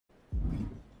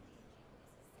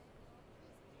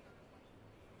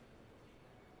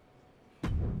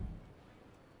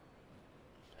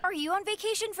Are you on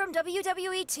vacation from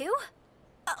WWE too?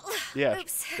 Yeah,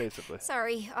 Oops. basically.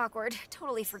 Sorry, awkward.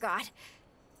 Totally forgot.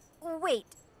 Wait,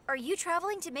 are you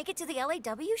traveling to make it to the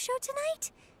LAW show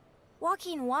tonight?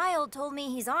 Joaquin Wild told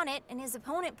me he's on it, and his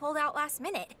opponent pulled out last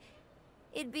minute.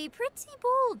 It'd be pretty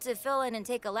bold to fill in and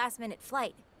take a last-minute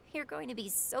flight. You're going to be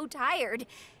so tired,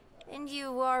 and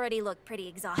you already look pretty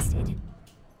exhausted.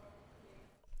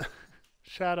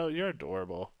 Shadow, you're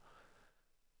adorable.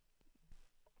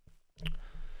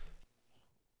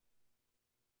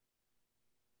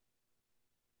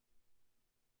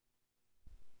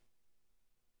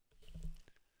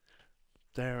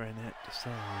 Staring at the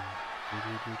sun.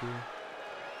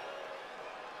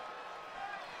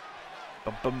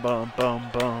 Bum bum bum bum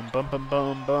bum bum bum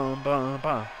bum bum bum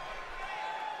bum.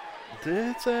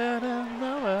 It's it and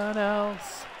no one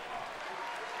else.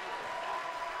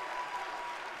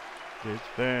 It's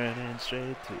burning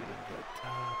straight to the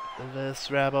top of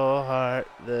this rebel heart,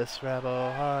 this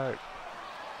rebel heart.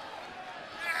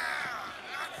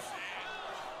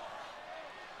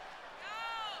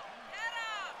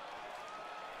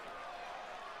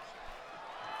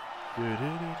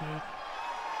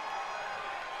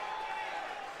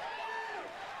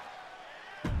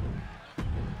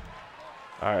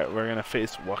 Alright, we're gonna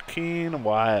face Joaquin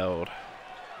Wild.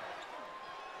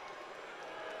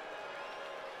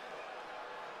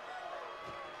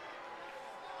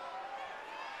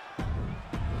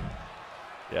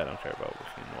 Yeah, I don't care about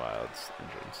Joaquin Wild's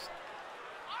entrance.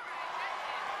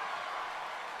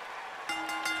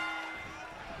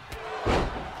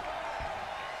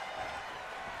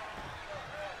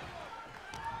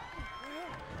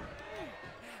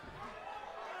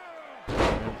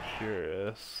 I'm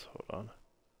curious. Hold on.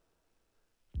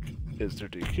 Is there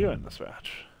DQ in this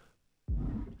match?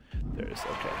 There is,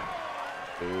 okay.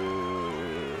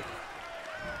 Ooh.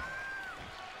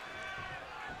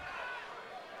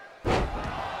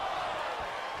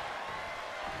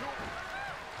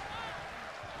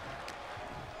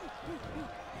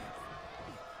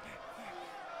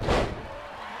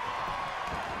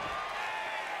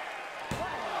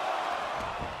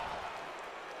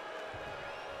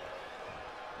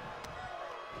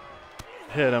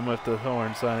 Hit him with the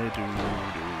horn sign. Do do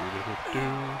do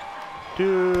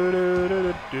do do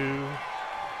do do.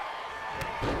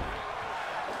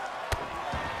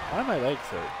 Why are my legs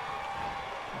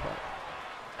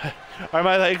hurt? Are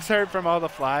my legs hurt from all the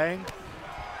flying?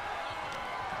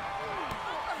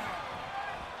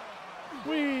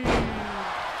 Whee!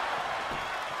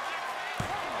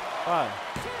 1,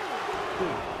 2.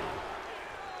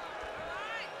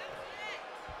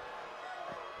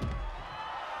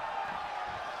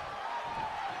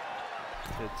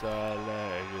 It's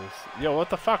legs. Yo,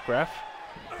 what the fuck, ref?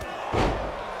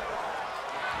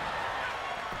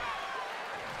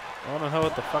 I wanna know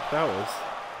what the fuck that was.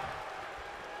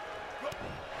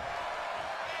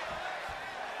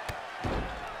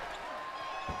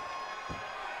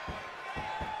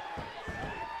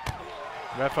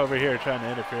 Ref over here trying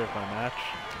to interfere with my match.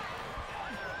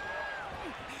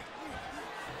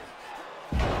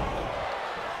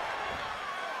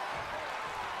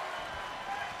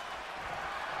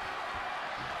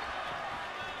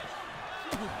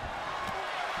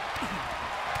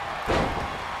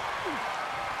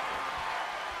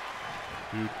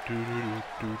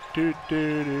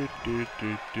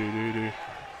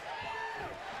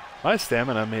 My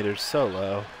stamina meter's so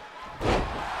low.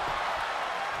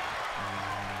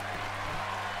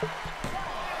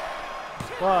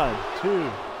 One,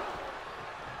 two.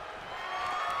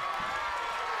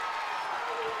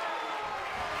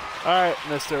 Alright,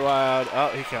 Mr. Wild. Oh,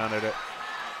 he countered it.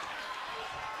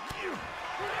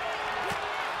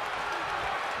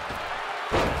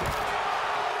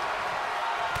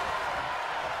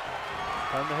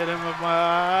 Time to hit him with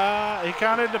my... he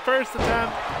countered the first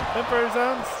attempt. Hit for his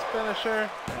own finisher.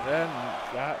 And then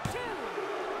got...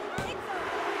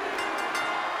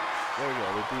 there we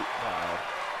go. We beat Wild.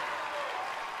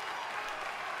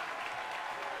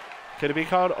 Could it be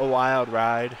called A Wild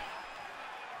Ride?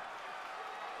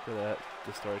 For that,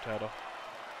 the story title.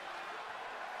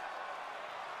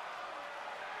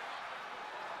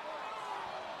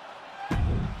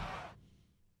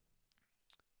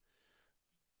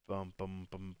 Bum bum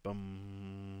bum bum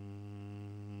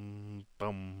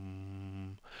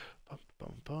bum bum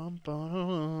bum bum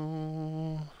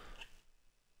bum.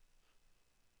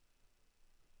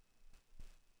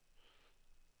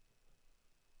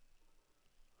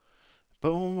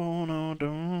 Boom, no,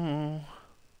 don't.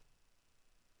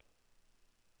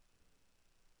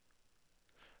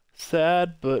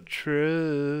 Sad but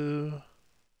true.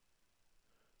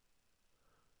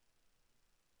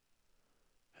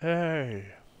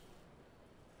 Hey.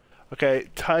 Okay,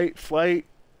 tight flight.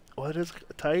 What is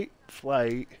tight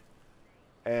flight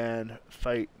and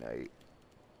fight night?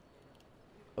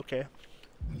 Okay.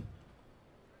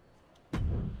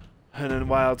 And then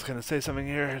Wild's gonna say something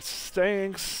here.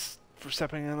 Thanks for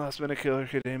stepping in last minute. Killer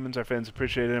Kid Demons. Our fans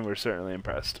appreciate it, and we're certainly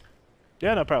impressed.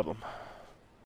 Yeah, no problem.